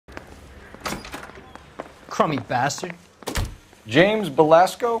crummy bastard. James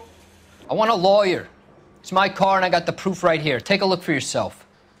Belasco? I want a lawyer. It's my car and I got the proof right here. Take a look for yourself.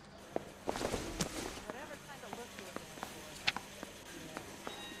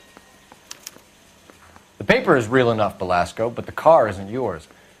 The paper is real enough, Belasco, but the car isn't yours.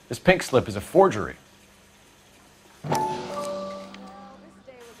 This pink slip is a forgery.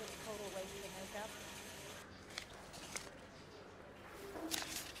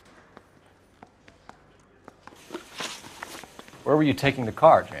 Where were you taking the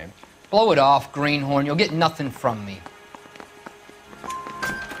car, James? Blow it off, greenhorn. You'll get nothing from me.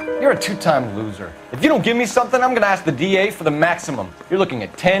 You're a two-time loser. If you don't give me something, I'm going to ask the DA for the maximum. You're looking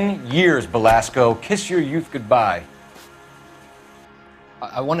at 10 years, Belasco. Kiss your youth goodbye.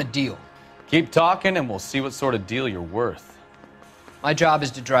 I want a deal. Keep talking and we'll see what sort of deal you're worth. My job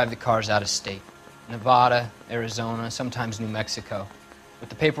is to drive the cars out of state. Nevada, Arizona, sometimes New Mexico. With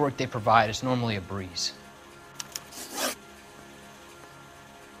the paperwork they provide, it's normally a breeze.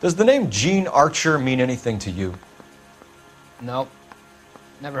 Does the name Jean Archer mean anything to you? Nope.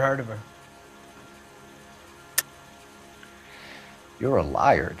 Never heard of her. You're a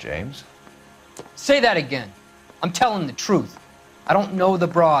liar, James. Say that again. I'm telling the truth. I don't know the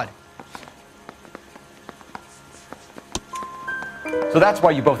broad. So that's why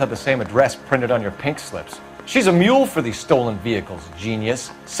you both have the same address printed on your pink slips. She's a mule for these stolen vehicles,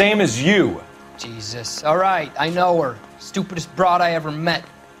 genius. Same as you. Jesus. All right, I know her. Stupidest broad I ever met.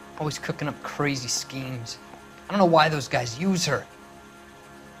 Always cooking up crazy schemes. I don't know why those guys use her.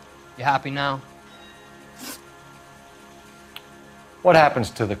 You happy now? What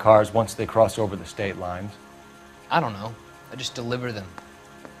happens to the cars once they cross over the state lines? I don't know. I just deliver them.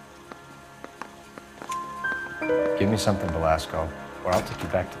 Give me something, Belasco, or I'll take you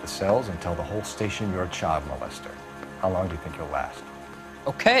back to the cells and tell the whole station you're a child molester. How long do you think you'll last?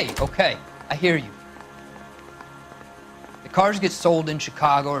 Okay. I hear you. The cars get sold in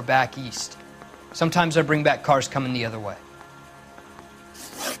Chicago or back east. Sometimes I bring back cars coming the other way.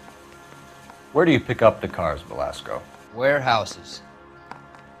 Where do you pick up the cars, Belasco? Warehouses.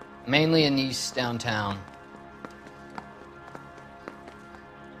 Mainly in East downtown.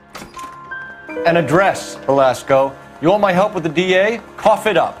 An address, Belasco. You want my help with the DA? Cough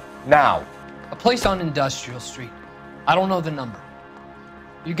it up, now. A place on Industrial Street. I don't know the number.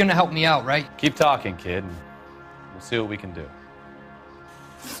 You're gonna help me out, right? Keep talking, kid, and we'll see what we can do.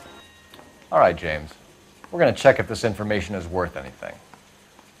 All right, James. We're going to check if this information is worth anything.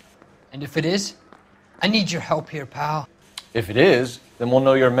 And if it is, I need your help here, pal. If it is, then we'll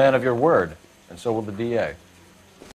know you're a man of your word, and so will the DA.